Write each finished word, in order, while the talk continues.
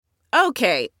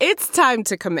Okay, it's time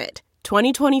to commit.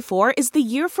 2024 is the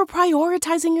year for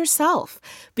prioritizing yourself.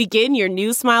 Begin your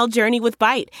new smile journey with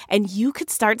Byte, and you could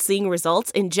start seeing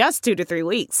results in just 2 to 3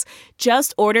 weeks.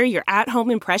 Just order your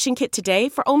at-home impression kit today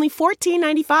for only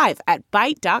 $14.95 at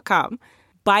Byte.com.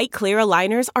 Byte Clear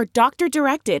aligners are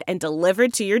doctor-directed and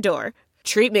delivered to your door.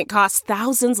 Treatment costs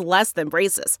thousands less than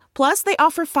braces. Plus, they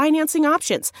offer financing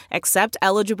options, accept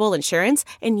eligible insurance,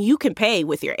 and you can pay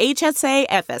with your HSA,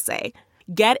 FSA.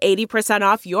 Get 80%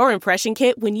 off your impression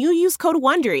kit when you use code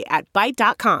WONDERY at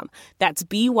Byte.com. That's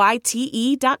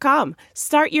BYTE.com.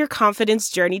 Start your confidence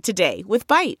journey today with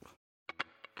Byte.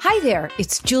 Hi there,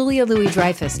 it's Julia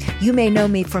Louis-Dreyfus. You may know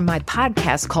me from my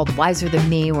podcast called Wiser Than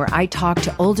Me, where I talk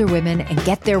to older women and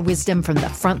get their wisdom from the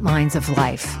front lines of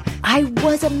life. I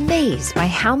was amazed by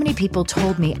how many people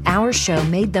told me our show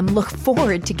made them look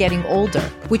forward to getting older,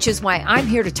 which is why I'm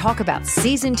here to talk about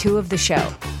season 2 of the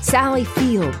show. Sally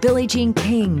Field, Billie Jean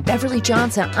King, Beverly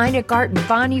Johnson, Ina Garten,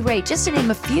 Bonnie Raitt, just to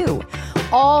name a few.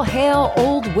 All hail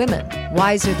old women.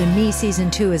 Wiser Than Me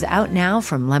season 2 is out now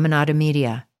from Lemonada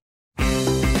Media.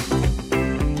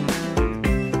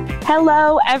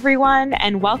 Hello, everyone,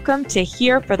 and welcome to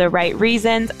Here for the Right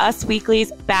Reasons, Us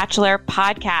Weekly's Bachelor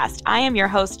podcast. I am your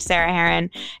host, Sarah Heron,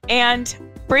 and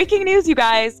breaking news, you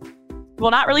guys.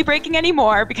 Well, not really breaking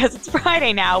anymore because it's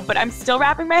Friday now, but I'm still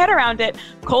wrapping my head around it.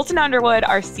 Colton Underwood,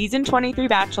 our season 23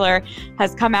 Bachelor,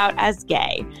 has come out as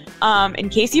gay. In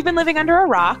case you've been living under a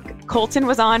rock, Colton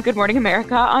was on Good Morning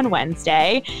America on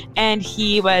Wednesday, and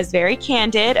he was very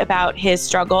candid about his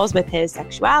struggles with his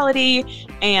sexuality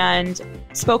and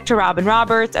spoke to Robin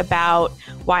Roberts about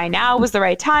why now was the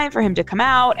right time for him to come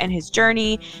out and his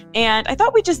journey. And I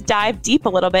thought we'd just dive deep a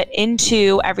little bit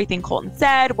into everything Colton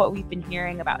said, what we've been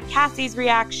hearing about Cassie's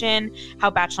reaction, how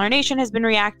Bachelor Nation has been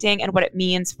reacting, and what it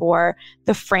means for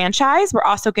the franchise. We're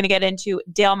also going to get into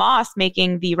Dale Moss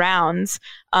making the rounds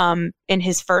in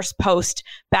his first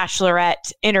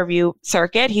post-Bachelorette interview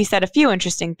circuit. He said a few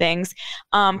interesting things,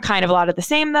 kind of a lot of the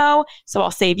same though. So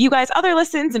I'll save you guys other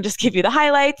listens and just give you the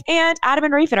highlights. And Adam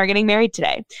and Rafin are getting married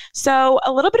today. So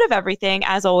a little bit of everything,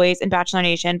 as always, in Bachelor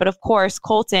Nation. But of course,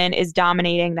 Colton is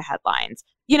dominating the headlines.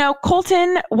 You know,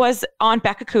 Colton was on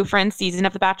Becca Kufrin's season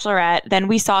of The Bachelorette. Then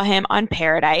we saw him on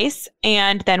Paradise.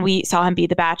 And then we saw him be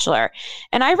The Bachelor.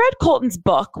 And I read Colton's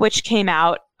book, which came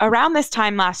out around this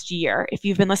time last year. If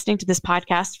you've been listening to this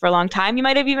podcast for a long time, you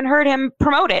might have even heard him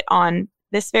promote it on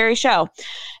this very show.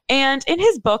 And in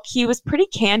his book, he was pretty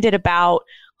candid about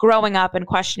growing up and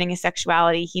questioning his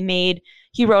sexuality.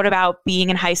 He wrote about being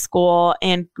in high school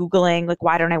and Googling, like,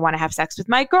 why don't I want to have sex with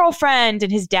my girlfriend?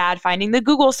 And his dad finding the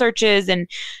Google searches and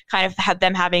kind of had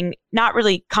them having not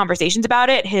really conversations about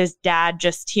it. His dad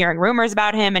just hearing rumors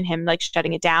about him and him like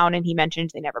shutting it down. And he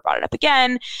mentioned they never brought it up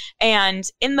again. And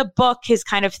in the book, his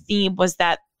kind of theme was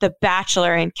that The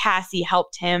Bachelor and Cassie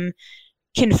helped him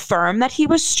confirm that he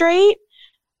was straight.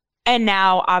 And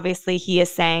now, obviously, he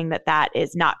is saying that that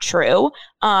is not true.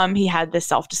 He had this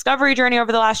self-discovery journey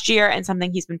over the last year, and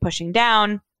something he's been pushing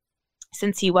down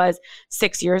since he was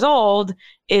 6 years old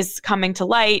is coming to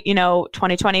light. You know,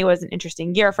 2020 was an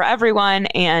interesting year for everyone,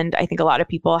 and I think a lot of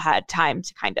people had time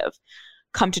to kind of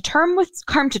come to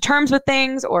terms with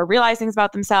things or realize things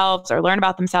about themselves or learn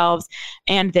about themselves.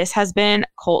 And this has been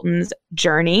Colton's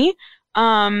journey.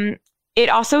 It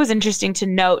also is interesting to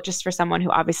note, just for someone who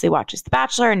obviously watches The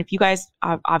Bachelor, and if you guys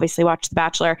obviously watch The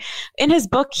Bachelor, in his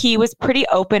book, he was pretty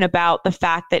open about the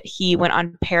fact that he went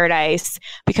on Paradise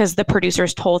because the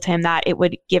producers told him that it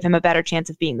would give him a better chance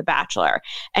of being The Bachelor.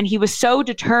 And he was so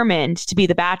determined to be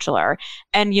The Bachelor.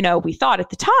 And, you know, we thought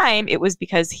at the time it was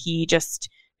because he just,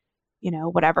 you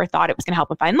know, whatever, thought it was going to help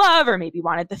him find love, or maybe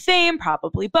wanted the fame,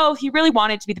 probably both. He really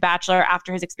wanted to be The Bachelor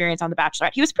after his experience on The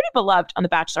Bachelorette. He was pretty beloved on The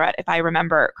Bachelorette, if I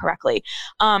remember correctly.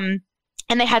 And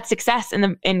they had success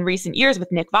in recent years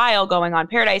with Nick Viall going on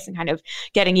Paradise and kind of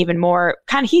getting even more,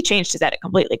 he changed his edit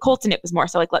completely. Colton, it was more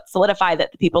so like, let's solidify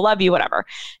that the people love you, whatever.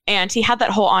 And he had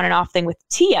that whole on and off thing with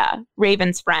Tia,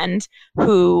 Raven's friend,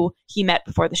 who he met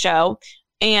before the show,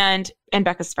 and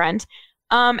Becca's friend.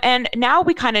 And now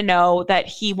we kind of know that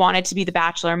he wanted to be The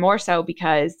Bachelor more so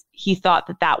because he thought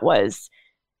that that was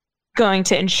going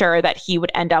to ensure that he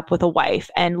would end up with a wife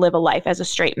and live a life as a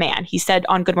straight man. He said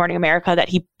on Good Morning America that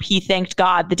he thanked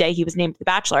God the day he was named The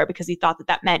Bachelor because he thought that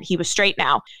that meant he was straight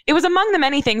now. It was among the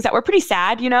many things that were pretty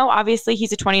sad. You know, obviously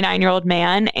he's a 29-year-old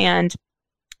man, and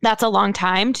that's a long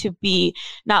time to be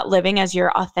not living as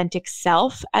your authentic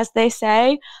self, as they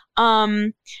say.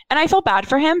 And I felt bad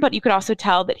for him, but you could also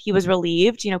tell that he was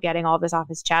relieved, you know, getting all this off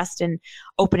his chest and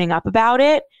opening up about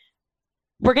it.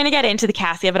 We're going to get into the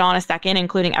Cassie of it all in a second,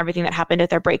 including everything that happened at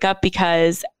their breakup,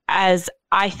 because as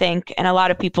I think, and a lot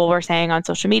of people were saying on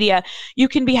social media, you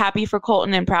can be happy for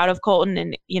Colton and proud of Colton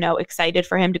and, excited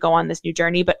for him to go on this new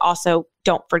journey, but also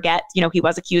don't forget, he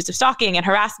was accused of stalking and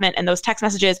harassment, and those text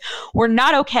messages were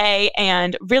not okay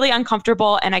and really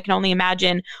uncomfortable. And I can only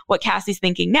imagine what Cassie's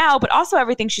thinking now, but also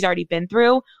everything she's already been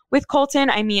through with Colton.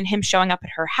 I mean, him showing up at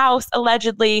her house,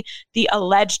 allegedly, the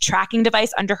alleged tracking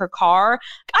device under her car.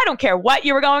 I don't care what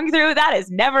you were going through. That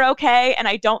is never okay. And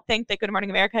I don't think that Good Morning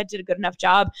America did a good enough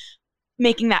job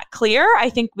making that clear.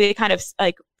 I think we kind of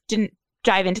didn't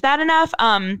dive into that enough.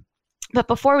 But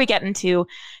before we get into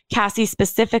Cassie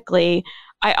specifically,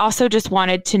 I also just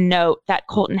wanted to note that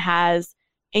Colton has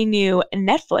a new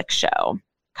Netflix show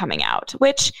coming out,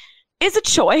 which is a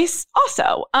choice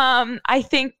also. I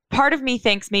think part of me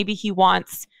thinks maybe he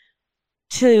wants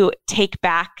to take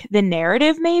back the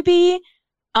narrative maybe,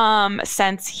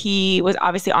 since he was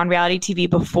obviously on reality TV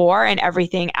before, and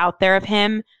everything out there of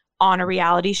him on a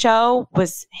reality show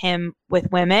was him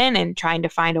with women and trying to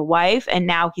find a wife. And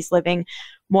now he's living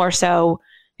more so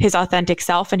his authentic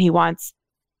self, and he wants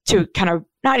to kind of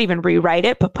not even rewrite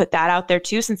it, but put that out there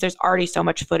too, since there's already so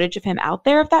much footage of him out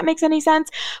there, if that makes any sense.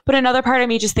 But another part of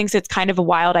me just thinks it's kind of a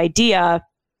wild idea,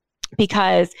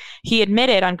 because he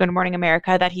admitted on Good Morning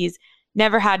America that he's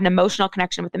never had an emotional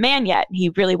connection with a man yet. He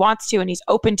really wants to, and he's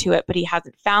open to it, but he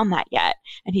hasn't found that yet.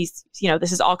 And he's,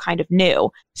 this is all kind of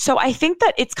new. So I think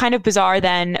that it's kind of bizarre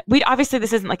then. Obviously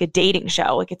this isn't like a dating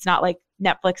show. Like, it's not like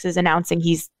Netflix is announcing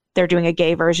they're doing a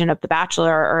gay version of The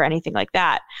Bachelor or anything like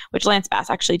that, which Lance Bass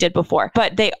actually did before.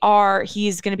 But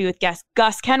he's going to be with guest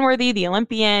Gus Kenworthy, the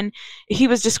Olympian. He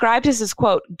was described as this,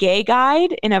 quote, gay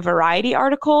guide in a Variety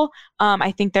article.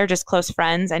 I think they're just close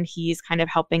friends, and he's kind of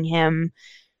helping him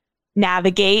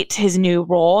navigate his new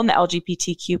role in the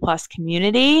LGBTQ plus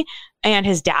community. And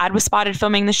his dad was spotted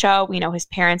filming the show. His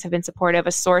parents have been supportive.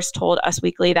 A source told Us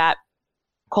Weekly that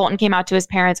Colton came out to his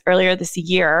parents earlier this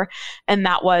year, and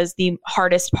that was the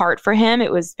hardest part for him.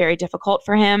 It was very difficult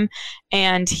for him,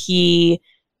 and he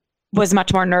was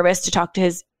much more nervous to talk to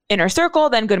his inner circle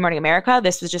than Good Morning America.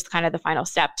 This was just kind of the final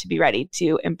step to be ready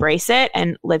to embrace it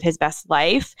and live his best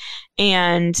life.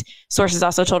 And sources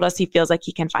also told us he feels like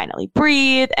he can finally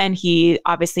breathe. And he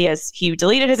obviously, as he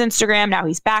deleted his Instagram, now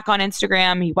he's back on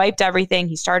Instagram. He wiped everything.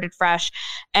 He started fresh.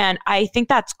 And I think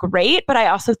that's great. But I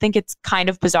also think it's kind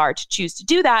of bizarre to choose to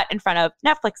do that in front of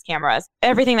Netflix cameras.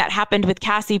 Everything that happened with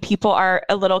Cassie, people are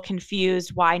a little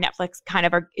confused why Netflix kind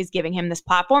of is giving him this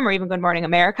platform, or even Good Morning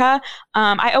America.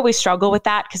 I always struggle with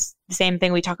that, because the same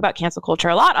thing, we talk about cancel culture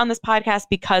a lot on this podcast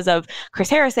because of Chris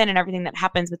Harrison and everything that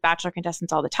happens with Bachelor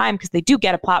contestants all the time, because they do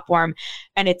get a platform,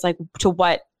 and it's like, to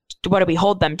what do we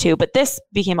hold them to? But this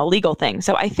became a legal thing.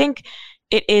 So I think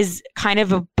it is kind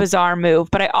of a bizarre move,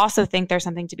 but I also think there's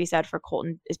something to be said for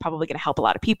Colton is probably going to help a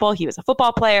lot of people. He was a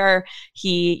football player.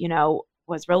 He,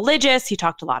 was religious. He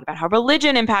talked a lot about how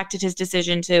religion impacted his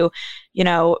decision to,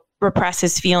 repress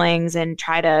his feelings and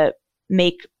try to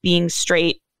make being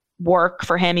straight work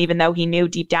for him, even though he knew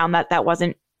deep down that that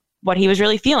wasn't what he was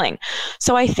really feeling.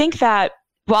 So I think that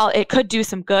while it could do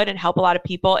some good and help a lot of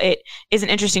people, it is an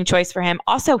interesting choice for him.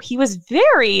 Also, he was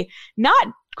very not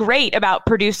great about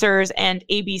producers and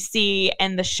ABC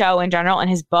and the show in general in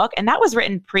his book. And that was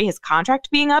written pre his contract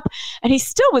being up. And he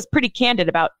still was pretty candid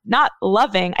about not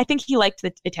loving. I think he liked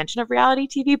the attention of reality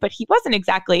TV, but he wasn't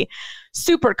exactly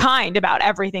super kind about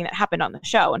everything that happened on the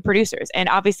show and producers. And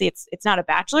obviously it's not a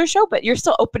Bachelor show, but you're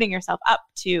still opening yourself up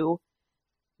to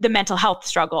the mental health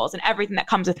struggles and everything that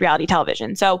comes with reality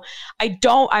television. So I'm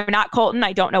not Colton.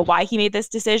 I don't know why he made this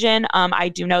decision. I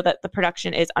do know that the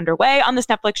production is underway on this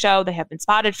Netflix show. They have been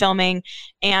spotted filming,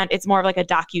 and it's more of like a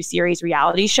docu-series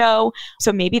reality show.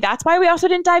 So maybe that's why we also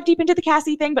didn't dive deep into the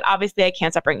Cassie thing, but obviously I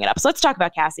can't stop bringing it up. So let's talk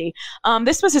about Cassie.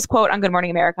 This was his quote on Good Morning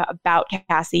America about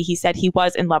Cassie. He said he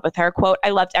was in love with her. Quote,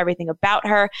 "I loved everything about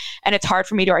her, and it's hard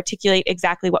for me to articulate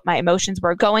exactly what my emotions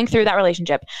were going through that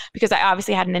relationship, because I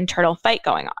obviously had an internal fight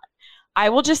going on. I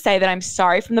will just say that I'm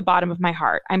sorry from the bottom of my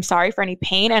heart. I'm sorry for any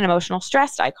pain and emotional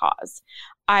stress I caused.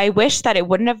 I wish that it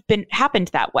wouldn't have happened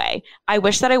that way. I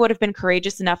wish that I would have been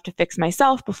courageous enough to fix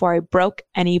myself before I broke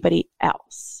anybody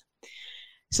else."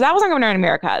 So that was on Good Morning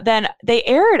America. Then they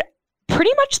aired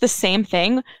pretty much the same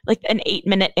thing, like an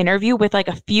 8-minute interview with like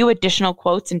a few additional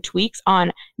quotes and tweaks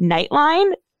on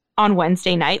Nightline on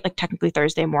Wednesday night, like technically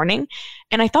Thursday morning.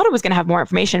 And I thought it was going to have more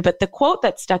information, but the quote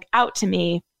that stuck out to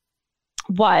me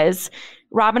was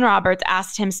Robin Roberts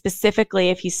asked him specifically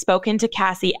if he's spoken to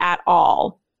Cassie at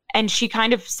all. And she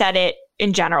kind of said it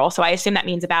in general. So I assume that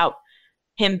means about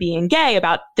him being gay,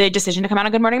 about the decision to come out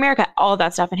on Good Morning America, all of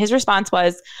that stuff. And his response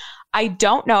was, "I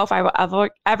don't know if I will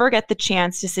ever get the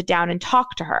chance to sit down and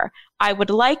talk to her. I would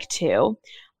like to.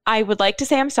 I would like to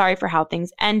say I'm sorry for how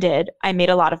things ended. I made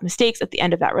a lot of mistakes at the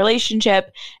end of that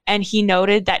relationship. And he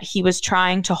noted that he was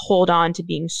trying to hold on to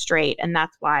being straight. And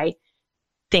that's why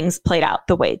things played out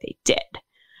the way they did.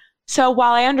 So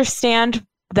while I understand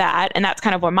that, and that's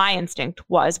kind of what my instinct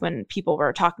was when people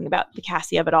were talking about the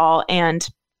Cassie of it all and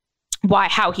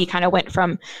how he kind of went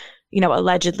from,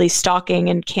 allegedly stalking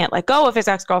and can't let go of his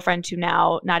ex-girlfriend to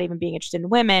now not even being interested in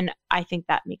women, I think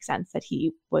that makes sense that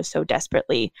he was so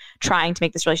desperately trying to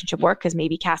make this relationship work because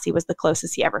maybe Cassie was the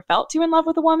closest he ever felt to in love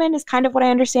with a woman is kind of what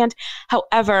I understand.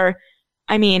 However,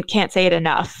 can't say it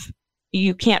enough.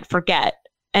 You can't forget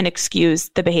and excuse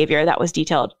the behavior that was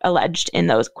alleged in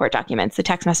those court documents. The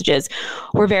text messages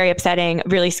were very upsetting,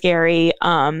 really scary.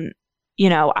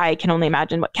 I can only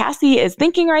imagine what Cassie is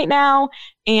thinking right now.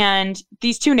 And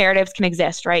these two narratives can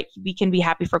exist, right? We can be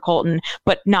happy for Colton,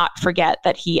 but not forget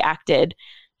that he acted,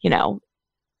 in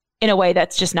a way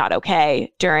that's just not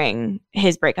okay during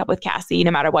his breakup with Cassie. No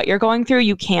matter what you're going through,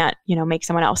 you can't, make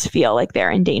someone else feel like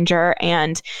they're in danger.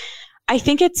 And I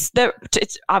think it's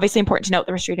obviously important to note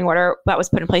the restraining order that was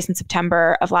put in place in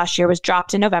September of last year was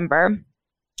dropped in November.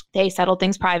 They settled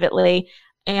things privately.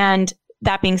 And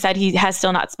that being said, he has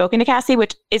still not spoken to Cassie,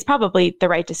 which is probably the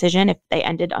right decision if they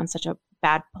ended on such a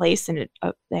bad place and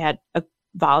they had a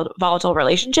volatile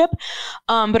relationship.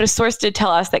 But a source did tell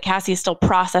us that Cassie is still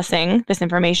processing this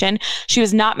information. She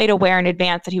was not made aware in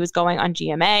advance that he was going on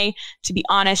GMA. To be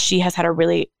honest, she has had a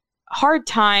really hard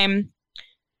time.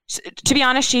 To be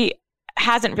honest, she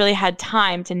hasn't really had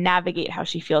time to navigate how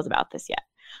she feels about this yet.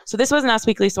 So this was an Us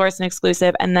Weekly source and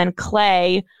exclusive. And then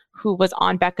Clay, who was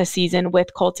on Becca's season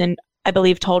with Colton, I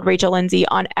believe told Rachel Lindsay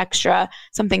on Extra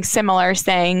something similar,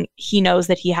 saying he knows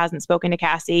that he hasn't spoken to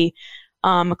Cassie.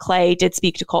 Clay did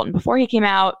speak to Colton before he came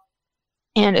out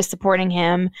and is supporting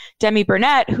him. Demi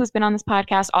Burnett, who's been on this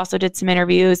podcast, also did some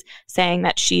interviews saying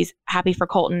that she's happy for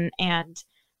Colton and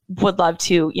would love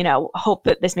to, hope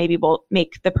that this maybe will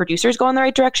make the producers go in the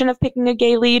right direction of picking a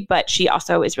gay lead. But she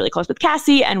also is really close with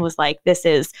Cassie and was like, this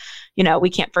is, we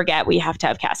can't forget, we have to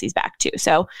have Cassie's back too.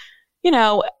 So,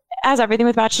 as everything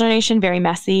with Bachelor Nation, very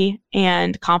messy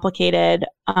and complicated.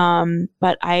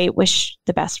 But I wish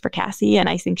the best for Cassie. And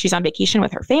I think she's on vacation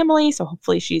with her family. So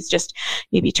hopefully she's just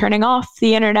maybe turning off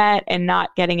the internet and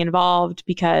not getting involved,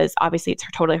 because obviously it's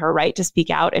totally her right to speak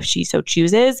out if she so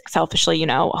chooses. Selfishly,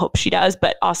 hope she does.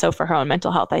 But also for her own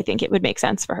mental health, I think it would make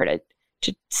sense for her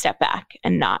to step back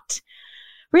and not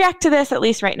react to this, at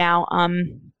least right now.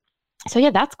 So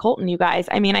yeah, that's Colton, you guys.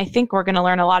 I think we're going to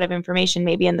learn a lot of information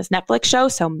maybe in this Netflix show.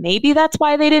 So maybe that's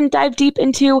why they didn't dive deep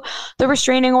into the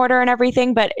restraining order and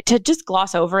everything. But to just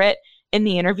gloss over it in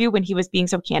the interview when he was being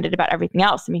so candid about everything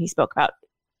else. He spoke about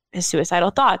his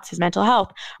suicidal thoughts, his mental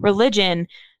health, religion,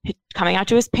 coming out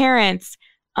to his parents,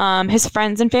 his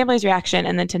friends and family's reaction.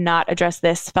 And then to not address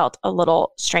this felt a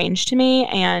little strange to me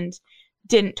and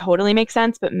didn't totally make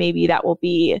sense. But maybe that will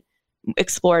be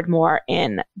explored more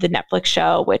in the Netflix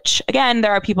show, which again,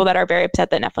 there are people that are very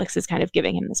upset that Netflix is kind of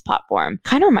giving him this platform.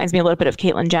 Kind of reminds me a little bit of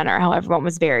Caitlyn Jenner, how everyone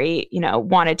was very,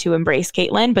 wanted to embrace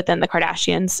Caitlyn, but then the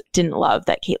Kardashians didn't love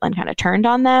that Caitlyn kind of turned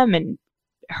on them, and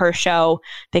her show,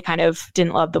 they kind of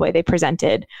didn't love the way they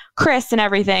presented Kris and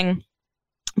everything,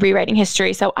 rewriting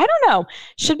history. So I don't know,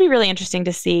 should be really interesting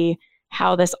to see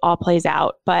how this all plays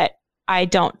out, but I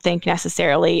don't think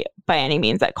necessarily by any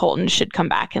means that Colton should come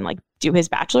back and do his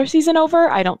Bachelor season over.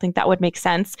 I don't think that would make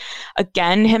sense.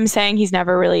 Again, him saying he's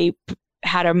never really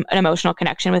had an emotional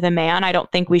connection with a man, I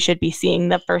don't think we should be seeing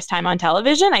the first time on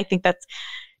television. I think that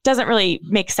doesn't really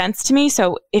make sense to me.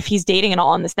 So if he's dating and all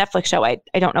on this Netflix show, I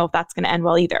don't know if that's going to end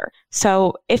well either.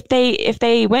 So if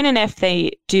they win and if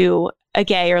they do a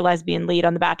gay or lesbian lead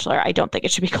on The Bachelor, I don't think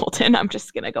it should be Colton. I'm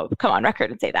just going to come on record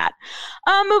and say that.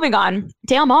 Moving on,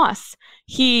 Dale Moss.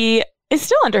 He is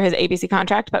still under his ABC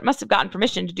contract, but must have gotten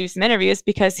permission to do some interviews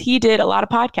because he did a lot of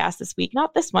podcasts this week.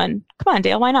 Not this one. Come on,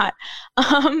 Dale, why not?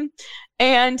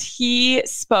 And he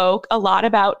spoke a lot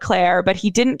about Claire, but he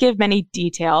didn't give many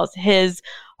details. His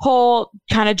whole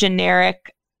kind of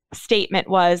generic statement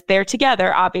was they're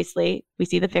together. Obviously, we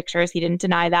see the pictures. He didn't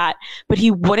deny that, but he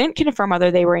wouldn't confirm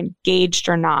whether they were engaged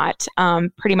or not,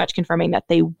 pretty much confirming that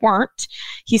they weren't.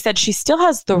 He said she still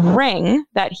has the ring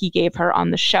that he gave her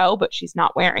on the show, but she's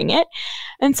not wearing it,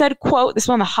 and said, quote, this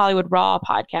was on the Hollywood Raw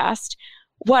podcast,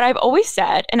 what I've always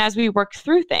said, and as we work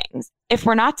through things, if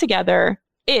we're not together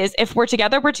is if we're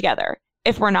together, we're together.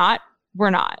 If we're not, we're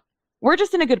not. We're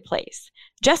just in a good place.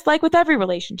 Just like with every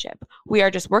relationship, we are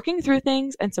just working through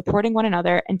things and supporting one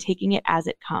another and taking it as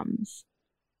it comes.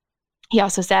 He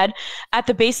also said, at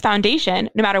the base foundation,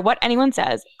 no matter what anyone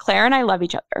says, Claire and I love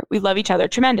each other. We love each other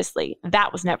tremendously.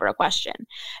 That was never a question.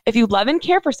 If you love and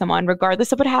care for someone,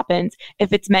 regardless of what happens,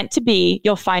 if it's meant to be,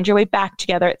 you'll find your way back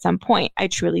together at some point. I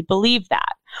truly believe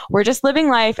that. We're just living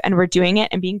life and we're doing it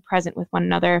and being present with one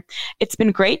another. It's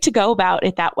been great to go about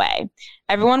it that way.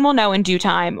 Everyone will know in due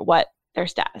time what their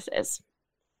status is.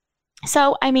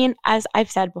 So, I mean, as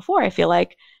I've said before, I feel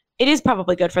like it is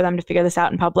probably good for them to figure this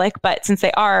out in public. But since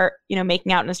they are,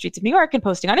 making out in the streets of New York and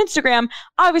posting on Instagram,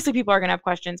 obviously people are going to have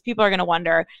questions. People are going to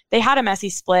wonder. They had a messy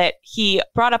split. He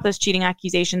brought up those cheating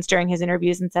accusations during his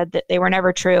interviews and said that they were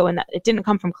never true and that it didn't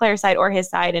come from Claire's side or his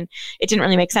side. And it didn't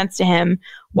really make sense to him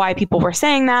why people were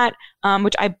saying that,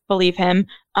 which I believe him.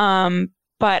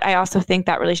 But I also think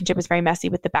that relationship was very messy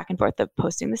with the back and forth of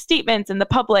posting the statements in the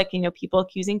public, people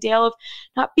accusing Dale of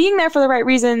not being there for the right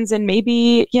reasons and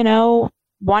maybe,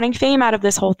 wanting fame out of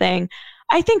this whole thing.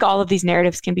 I think all of these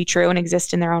narratives can be true and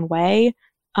exist in their own way.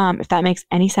 If that makes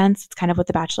any sense, it's kind of what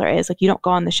The Bachelor is. Like, you don't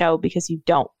go on the show because you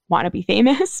don't want to be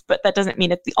famous, but that doesn't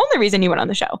mean it's the only reason you went on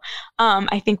the show.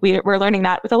 I think we're learning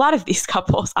that with a lot of these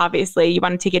couples. Obviously, you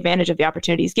want to take advantage of the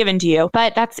opportunities given to you,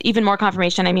 but that's even more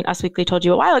confirmation. I mean, Us Weekly told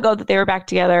you a while ago that they were back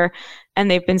together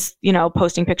and they've been,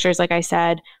 posting pictures, like I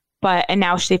said. And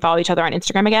now they follow each other on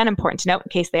Instagram again. Important to note in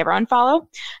case they ever unfollow.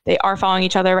 They are following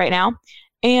each other right now.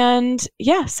 And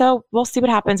yeah, so we'll see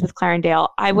what happens with Claire and Dale.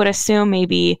 I would assume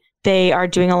maybe they are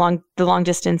doing the long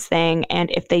distance thing. And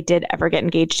if they did ever get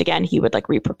engaged again, he would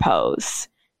repropose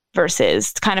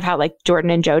versus kind of how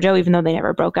Jordan and JoJo, even though they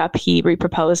never broke up, he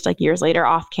reproposed years later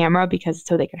off camera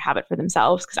so they could have it for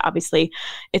themselves. Because obviously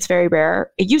it's very rare.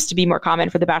 It used to be more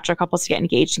common for the Bachelor couples to get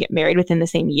engaged and get married within the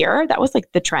same year. That was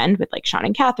the trend with Sean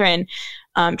and Catherine,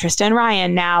 Trista and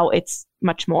Ryan. Now it's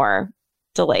much more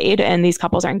delayed and these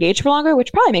couples are engaged for longer,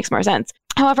 which probably makes more sense.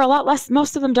 However, a lot less,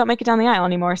 most of them don't make it down the aisle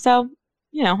anymore. So,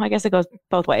 I guess it goes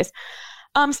both ways.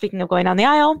 Speaking of going down the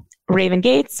aisle, Raven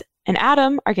Gates and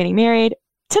Adam are getting married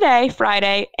today,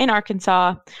 Friday, in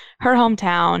Arkansas, her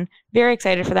hometown. Very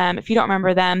excited for them. If you don't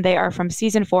remember them, they are from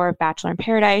season 4 of Bachelor in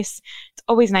Paradise. It's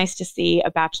always nice to see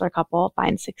a Bachelor couple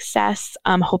find success.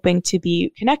 I'm hoping to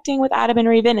be connecting with Adam and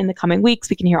Raven in the coming weeks.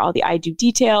 We can hear all the I do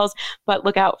details, but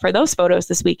look out for those photos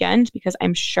this weekend because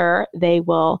I'm sure they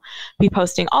will be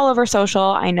posting all over social.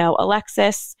 I know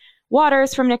Alexis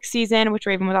Waters from next season, which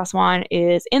Raven with us on,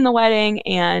 is in the wedding.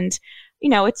 And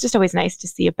it's just always nice to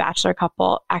see a Bachelor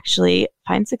couple actually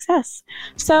find success.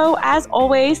 So as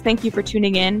always, thank you for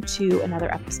tuning in to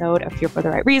another episode of Here for the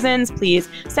Right Reasons. Please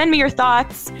send me your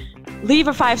thoughts. Leave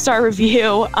a 5-star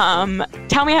review.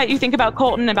 Tell me how you think about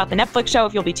Colton, about the Netflix show,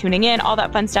 if you'll be tuning in, all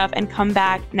that fun stuff, and come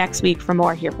back next week for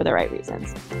more Here for the Right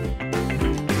Reasons.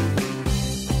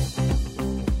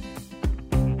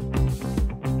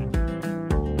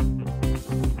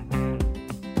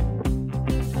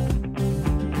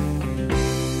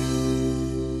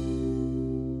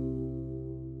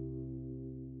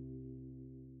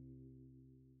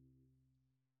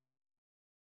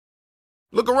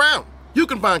 Look around. You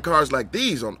can find cars like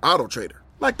these on AutoTrader,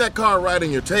 like that car right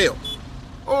in your tail.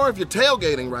 Or if you're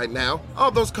tailgating right now, all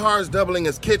those cars doubling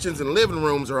as kitchens and living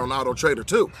rooms are on AutoTrader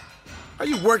too. Are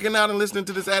you working out and listening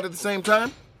to this ad at the same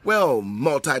time? Well,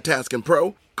 multitasking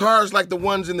pro, cars like the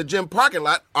ones in the gym parking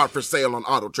lot are for sale on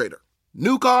AutoTrader.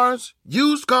 New cars,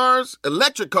 used cars,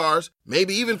 electric cars,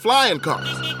 maybe even flying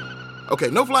cars. Okay,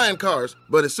 no flying cars,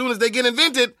 but as soon as they get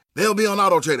invented, they'll be on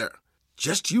AutoTrader.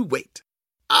 Just you wait.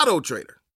 AutoTrader.